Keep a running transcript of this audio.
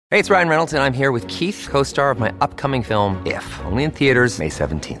Hey, it's Ryan Reynolds, and I'm here with Keith, co-star of my upcoming film, If, only in theaters May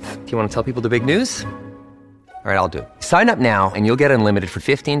 17th. Do you want to tell people the big news? All right, I'll do it. Sign up now and you'll get unlimited for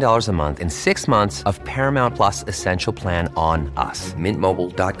 $15 a month and 6 months of Paramount Plus Essential Plan on us.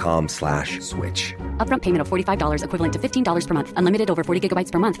 MintMobile.com/switch. Upfront payment of $45 equivalent to $15 per month. Unlimited over 40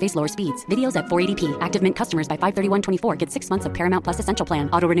 gigabytes per month. Face lower speeds. Videos at 480p. Active Mint customers by 531.24 get 6 months of Paramount Plus Essential Plan.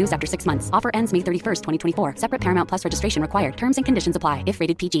 Auto renews after 6 months. Offer ends May 31st, 2024. Separate Paramount Plus registration required. Terms and conditions apply if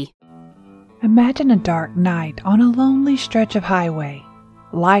rated PG. Imagine a dark night on a lonely stretch of highway.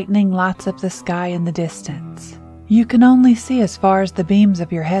 Lightning lights up the sky in the distance. You can only see as far as the beams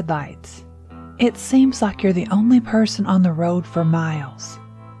of your headlights. It seems like you're the only person on the road for miles.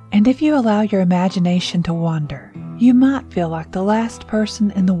 And if you allow your imagination to wander, you might feel like the last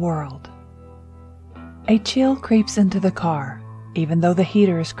person in the world. A chill creeps into the car, even though the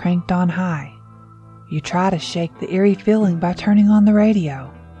heater is cranked on high. You try to shake the eerie feeling by turning on the radio.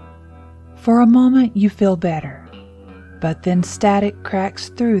 For a moment you feel better, but then static cracks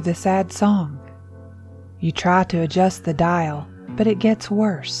through the sad song. You try to adjust the dial, but it gets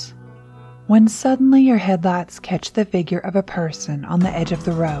worse. When suddenly your headlights catch the figure of a person on the edge of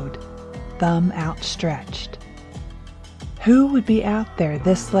the road, thumb outstretched. Who would be out there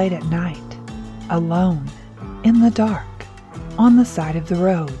this late at night, alone, in the dark, on the side of the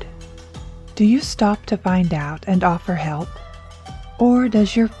road? Do you stop to find out and offer help? Or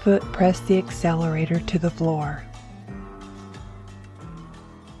does your foot press the accelerator to the floor?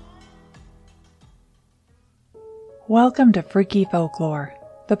 Welcome to Freaky Folklore,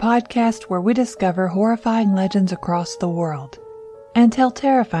 the podcast where we discover horrifying legends across the world and tell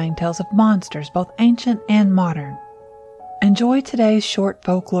terrifying tales of monsters both ancient and modern. Enjoy today's short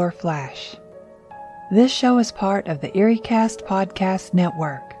folklore flash. This show is part of the EerieCast podcast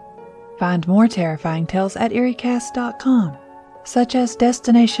network. Find more terrifying tales at EerieCast.com. such as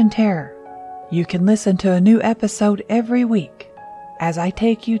Destination Terror. You can listen to a new episode every week as I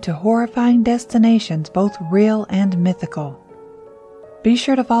take you to horrifying destinations, both real and mythical. Be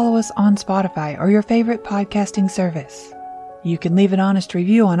sure to follow us on Spotify or your favorite podcasting service. You can leave an honest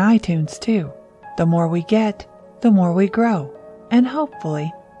review on iTunes too. The more we get, the more we grow, and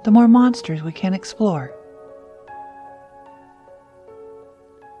hopefully, the more monsters we can explore.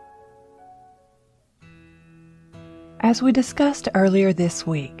 As we discussed earlier this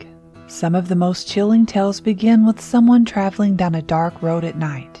week, some of the most chilling tales begin with someone traveling down a dark road at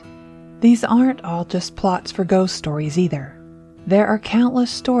night. These aren't all just plots for ghost stories either. There are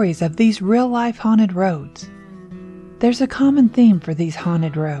countless stories of these real-life haunted roads. There's a common theme for these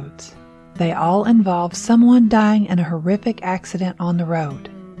haunted roads. They all involve someone dying in a horrific accident on the road.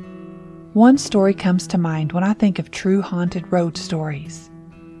 One story comes to mind when I think of true haunted road stories.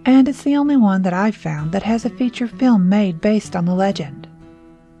 And it's the only one that I've found that has a feature film made based on the legend.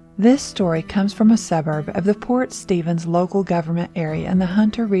 This story comes from a suburb of the Port Stephens local government area in the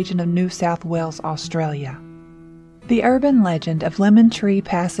Hunter region of New South Wales, Australia. The urban legend of Lemon Tree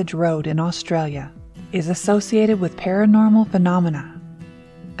Passage Road in Australia is associated with paranormal phenomena,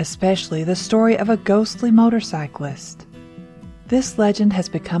 especially the story of a ghostly motorcyclist. This legend has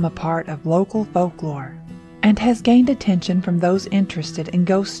become a part of local folklore and has gained attention from those interested in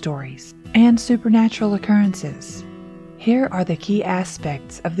ghost stories and supernatural occurrences. Here are the key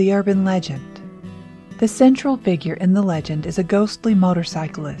aspects of the urban legend. The central figure in the legend is a ghostly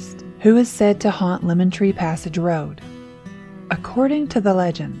motorcyclist who is said to haunt Lemon Tree Passage Road. According to the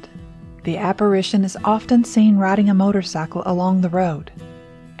legend, the apparition is often seen riding a motorcycle along the road,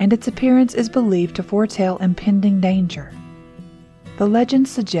 and its appearance is believed to foretell impending danger. The legend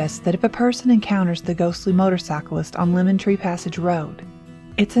suggests that if a person encounters the ghostly motorcyclist on Lemon Tree Passage Road,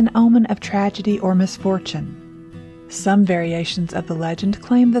 it's an omen of tragedy or misfortune. Some variations of the legend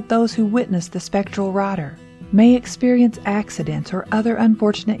claim that those who witness the spectral rider may experience accidents or other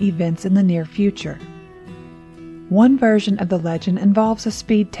unfortunate events in the near future. One version of the legend involves a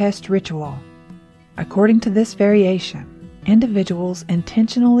speed test ritual. According to this variation, individuals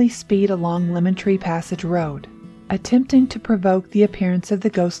intentionally speed along Lemon Tree Passage Road, attempting to provoke the appearance of the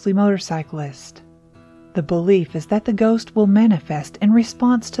ghostly motorcyclist. The belief is that the ghost will manifest in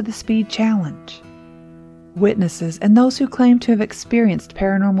response to the speed challenge. Witnesses and those who claim to have experienced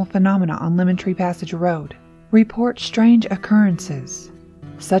paranormal phenomena on Lemon Tree Passage Road report strange occurrences,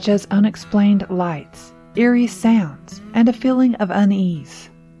 such as unexplained lights, eerie sounds, and a feeling of unease.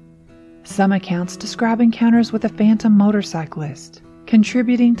 Some accounts describe encounters with a phantom motorcyclist,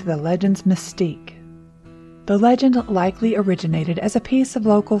 contributing to the legend's mystique. The legend likely originated as a piece of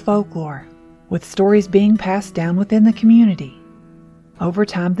local folklore, with stories being passed down within the community. Over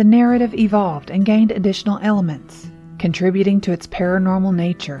time, the narrative evolved and gained additional elements, contributing to its paranormal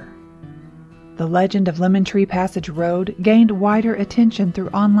nature. The legend of Lemon Tree Passage Road gained wider attention through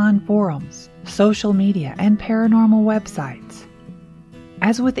online forums, social media, and paranormal websites.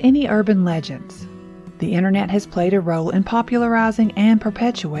 As with any urban legends, the internet has played a role in popularizing and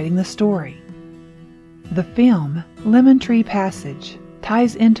perpetuating the story. The film, Lemon Tree Passage,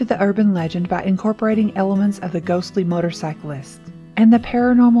 ties into the urban legend by incorporating elements of the ghostly motorcyclist and the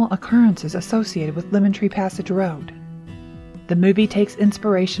paranormal occurrences associated with Lemon Tree Passage Road. The movie takes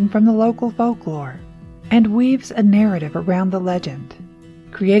inspiration from the local folklore and weaves a narrative around the legend,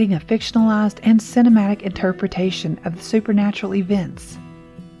 creating a fictionalized and cinematic interpretation of the supernatural events.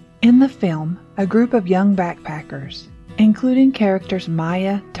 In the film, a group of young backpackers, including characters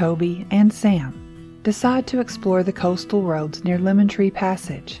Maya, Toby, and Sam, decide to explore the coastal roads near Lemon Tree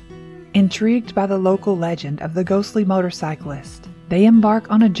Passage. Intrigued by the local legend of the ghostly motorcyclist, they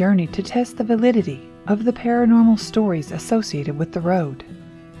embark on a journey to test the validity of the paranormal stories associated with the road.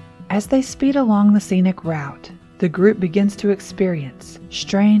 As they speed along the scenic route, the group begins to experience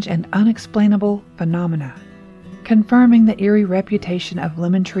strange and unexplainable phenomena, confirming the eerie reputation of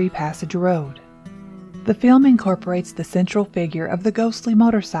Lemon Tree Passage Road. The film incorporates the central figure of the ghostly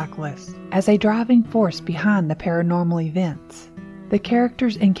motorcyclist as a driving force behind the paranormal events. The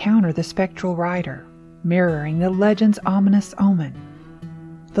characters encounter the spectral rider, mirroring the legend's ominous omen.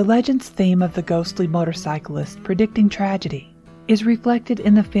 The legend's theme of the ghostly motorcyclist predicting tragedy is reflected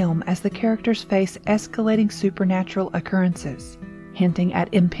in the film as the characters face escalating supernatural occurrences, hinting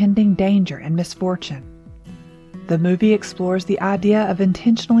at impending danger and misfortune. The movie explores the idea of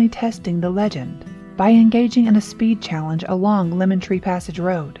intentionally testing the legend by engaging in a speed challenge along Lemon Tree Passage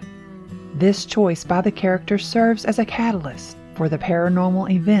Road. This choice by the characters serves as a catalyst for the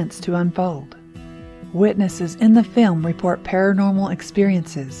paranormal events to unfold. Witnesses in the film report paranormal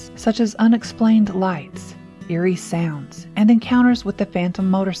experiences such as unexplained lights, eerie sounds, and encounters with the phantom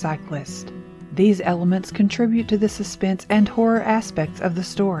motorcyclist. These elements contribute to the suspense and horror aspects of the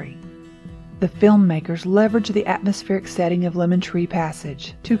story. The filmmakers leverage the atmospheric setting of Lemon Tree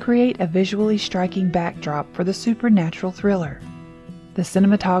Passage to create a visually striking backdrop for the supernatural thriller. The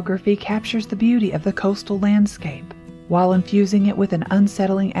cinematography captures the beauty of the coastal landscape while infusing it with an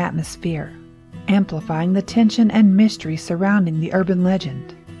unsettling atmosphere, amplifying the tension and mystery surrounding the urban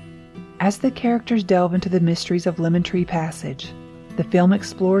legend. As the characters delve into the mysteries of Lemon Tree Passage, the film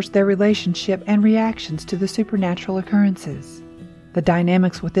explores their relationship and reactions to the supernatural occurrences. The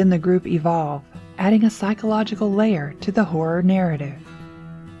dynamics within the group evolve, adding a psychological layer to the horror narrative.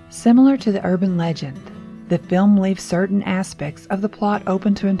 Similar to the urban legend, the film leaves certain aspects of the plot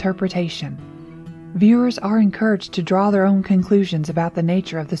open to interpretation. Viewers are encouraged to draw their own conclusions about the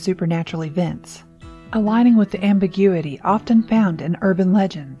nature of the supernatural events, aligning with the ambiguity often found in urban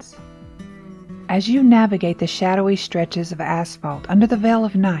legends. As you navigate the shadowy stretches of asphalt under the veil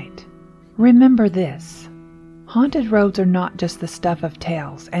of night, remember this: haunted roads are not just the stuff of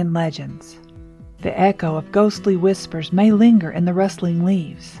tales and legends. The echo of ghostly whispers may linger in the rustling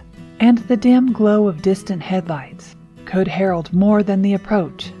leaves, and the dim glow of distant headlights could herald more than the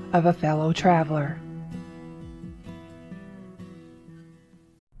approach of a fellow traveler.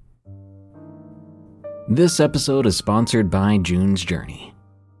 This episode is sponsored by June's Journey.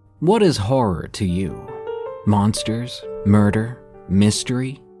 What is horror to you? Monsters? Murder?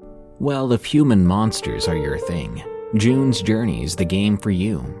 Mystery? Well, if human monsters are your thing, June's Journey is the game for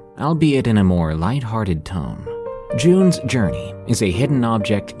you, albeit in a more lighthearted tone. June's Journey is a hidden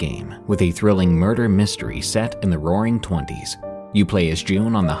object game with a thrilling murder mystery set in the Roaring '20s. You play as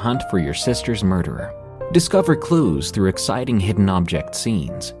June on the hunt for your sister's murderer. Discover clues through exciting hidden object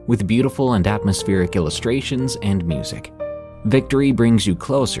scenes with beautiful and atmospheric illustrations and music. Victory brings you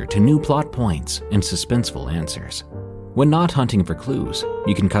closer to new plot points and suspenseful answers. When not hunting for clues,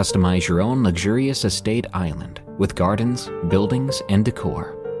 you can customize your own luxurious estate island with gardens, buildings, and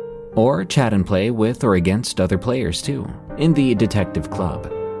decor. Or chat and play with or against other players too, in the Detective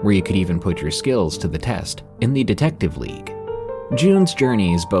Club, where you could even put your skills to the test in the Detective League. June's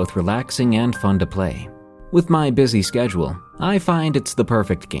Journey is both relaxing and fun to play. With my busy schedule, I find it's the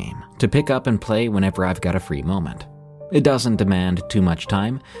perfect game to pick up and play whenever I've got a free moment. It doesn't demand too much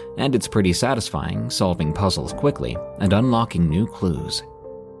time, and it's pretty satisfying solving puzzles quickly and unlocking new clues.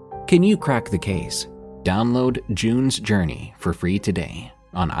 Can you crack the case? Download June's Journey for free today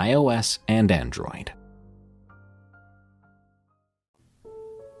on iOS and Android.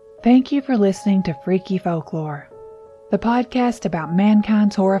 Thank you for listening to Freaky Folklore, the podcast about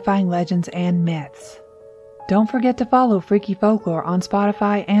mankind's horrifying legends and myths. Don't forget to follow Freaky Folklore on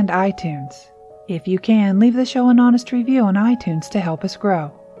Spotify and iTunes. If you can, leave the show an honest review on iTunes to help us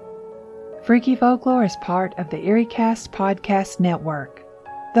grow. Freaky Folklore is part of the EerieCast podcast network,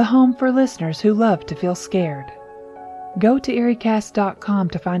 the home for listeners who love to feel scared. Go to EerieCast.com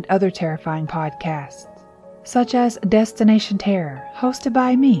to find other terrifying podcasts, such as Destination Terror, hosted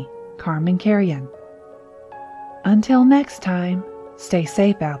by me, Carmen Carrion. Until next time, stay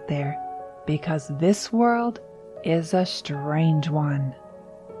safe out there, because this world is a strange one.